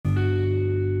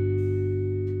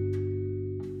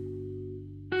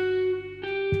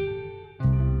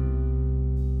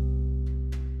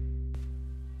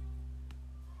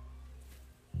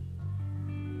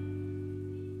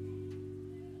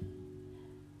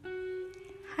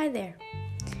Hi there,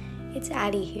 it's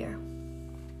Addie here.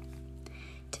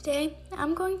 Today,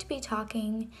 I'm going to be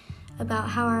talking about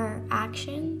how our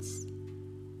actions,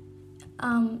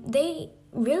 they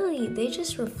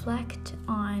just reflect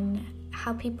on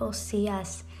how people see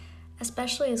us,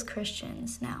 especially as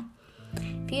Christians. Now,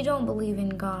 if you don't believe in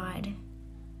God,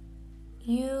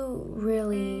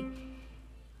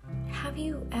 have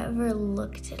you ever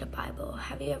looked at a Bible?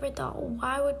 Have you ever thought,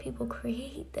 why would people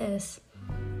create this?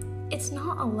 It's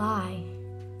not a lie,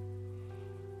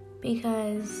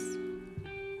 because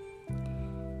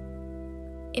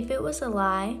if it was a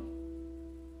lie,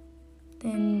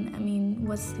 then,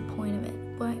 what's the point of it?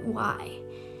 Why?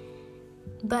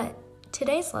 But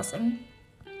today's lesson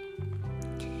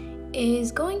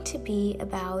is going to be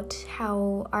about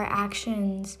how our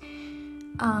actions,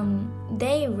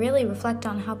 they really reflect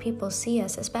on how people see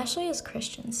us, especially as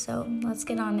Christians. So let's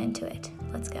get on into it.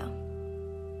 Let's go.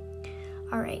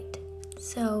 All right.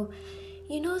 So,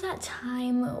 you know that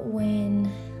time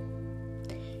when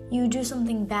you do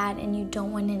something bad and you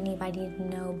don't want anybody to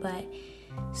know,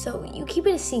 so you keep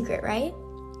it a secret, right?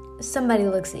 Somebody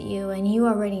looks at you and you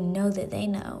already know that they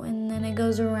know, and then it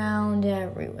goes around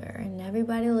everywhere and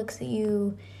everybody looks at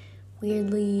you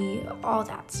weirdly, all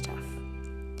that stuff.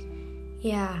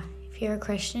 Yeah, if you're a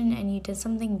Christian and you did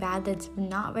something bad that's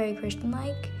not very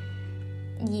Christian-like,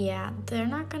 yeah, they're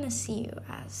not gonna see you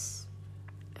as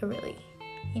a really,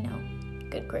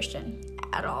 good Christian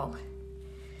at all.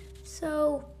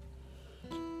 So,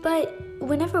 but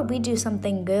whenever we do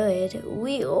something good,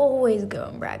 we always go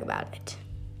and brag about it.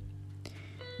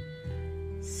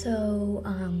 So,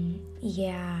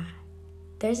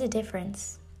 there's a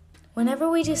difference. Whenever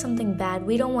we do something bad,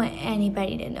 we don't want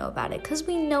anybody to know about it because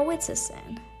we know it's a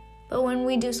sin. But when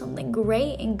we do something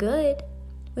great and good,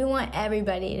 we want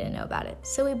everybody to know about it.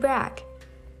 So we brag.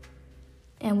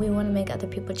 And we want to make other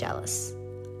people jealous.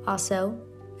 Also,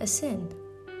 a sin.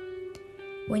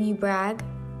 When you brag,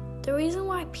 the reason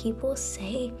why people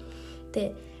say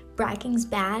that bragging's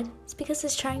bad is because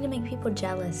it's trying to make people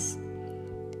jealous.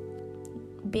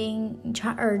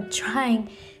 Trying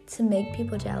to make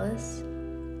people jealous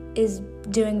is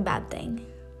doing a bad thing.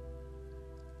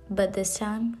 But this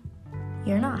time,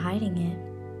 you're not hiding it.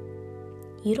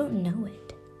 You don't know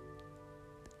it.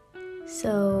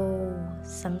 So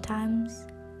sometimes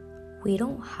we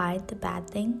don't hide the bad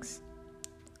things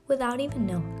without even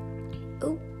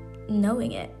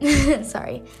knowing it.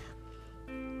 Sorry.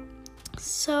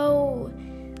 So,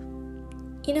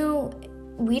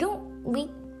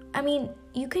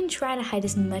 you can try to hide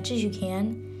as much as you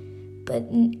can, but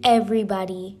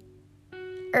everybody,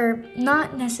 or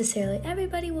not necessarily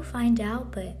everybody, will find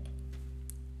out, but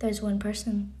there's one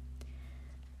person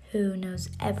who knows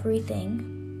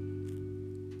everything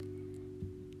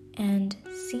and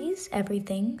sees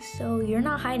everything, so you're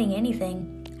not hiding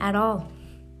anything at all.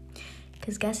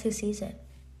 Because guess who sees it?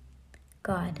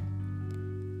 God.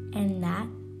 And that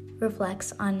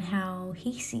reflects on how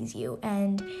he sees you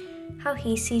and how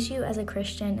he sees you as a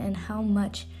Christian and how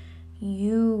much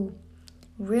you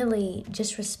really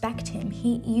just respect him.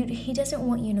 He doesn't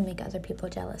want you to make other people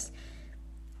jealous.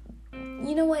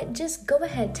 You know what? Just go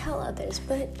ahead, tell others,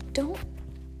 but don't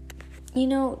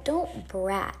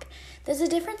brag. There's a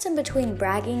difference in between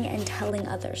bragging and telling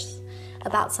others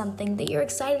about something that you're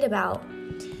excited about.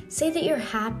 Say that you're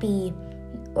happy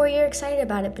or you're excited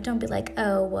about it, but don't be like,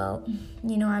 oh, well,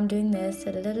 I'm doing this,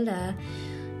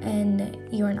 and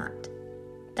you're not.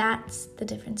 That's the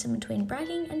difference in between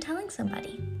bragging and telling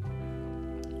somebody.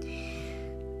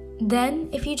 Then,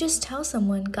 if you just tell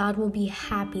someone, God will be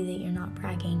happy that you're not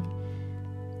bragging.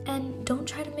 And don't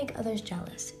try to make others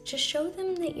jealous. Just show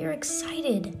them that you're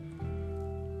excited.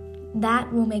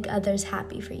 That will make others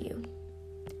happy for you.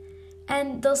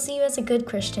 And they'll see you as a good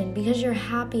Christian because you're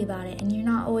happy about it and you're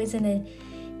not always in a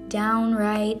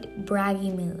downright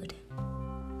braggy mood.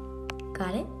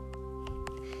 Got it?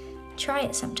 Try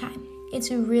it sometime.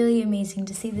 It's really amazing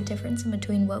to see the difference in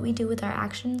between what we do with our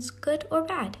actions, good or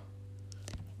bad.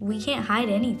 We can't hide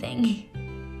anything.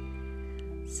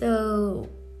 So,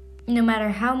 no matter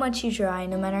how much you try,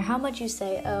 no matter how much you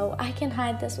say, oh, I can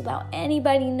hide this without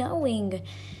anybody knowing,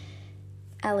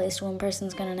 at least one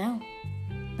person's gonna know.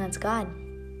 That's God.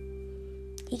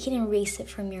 He can erase it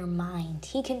from your mind.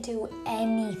 He can do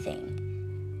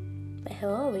anything. But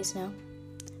he'll always know.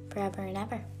 Forever and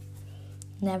ever.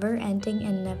 Never ending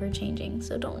and never changing.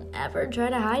 So don't ever try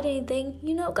to hide anything.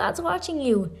 God's watching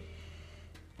you.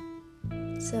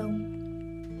 So,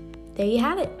 there you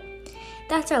have it.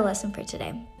 That's our lesson for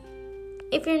today.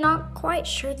 If you're not quite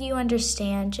sure that you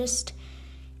understand, just,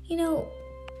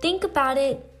 think about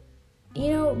it.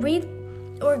 Read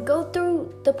or go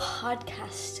through the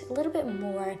podcast a little bit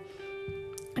more.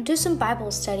 Do some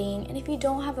Bible studying. And if you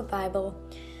don't have a Bible,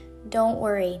 don't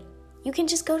worry. You can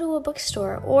just go to a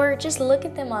bookstore or just look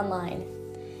at them online.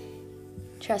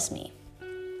 Trust me,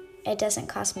 it doesn't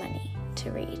cost money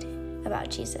to read about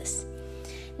Jesus.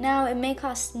 Now, it may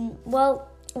cost, well,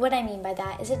 what I mean by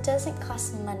that is it doesn't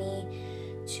cost money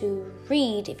to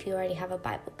read if you already have a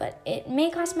Bible, but it may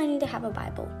cost money to have a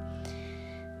Bible.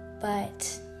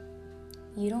 But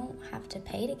you don't have to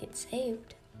pay to get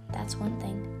saved. That's one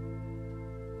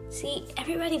thing. See,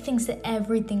 everybody thinks that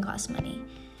everything costs money.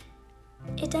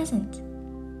 It doesn't.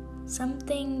 Some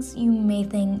things you may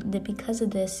think that because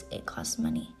of this, it costs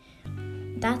money.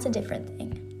 That's a different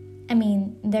thing. I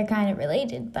mean, they're kind of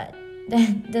related, but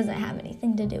that doesn't have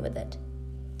anything to do with it.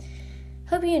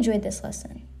 Hope you enjoyed this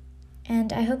lesson,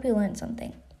 and I hope you learned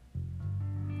something.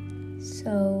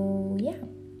 So, yeah.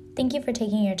 Thank you for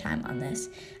taking your time on this.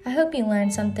 I hope you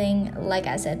learned something, like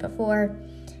I said before,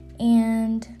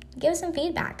 and give us some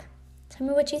feedback. Tell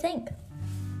me what you think.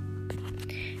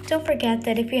 Don't forget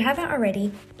that if you haven't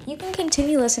already, you can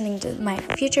continue listening to my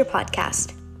future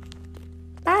podcast.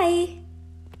 Bye!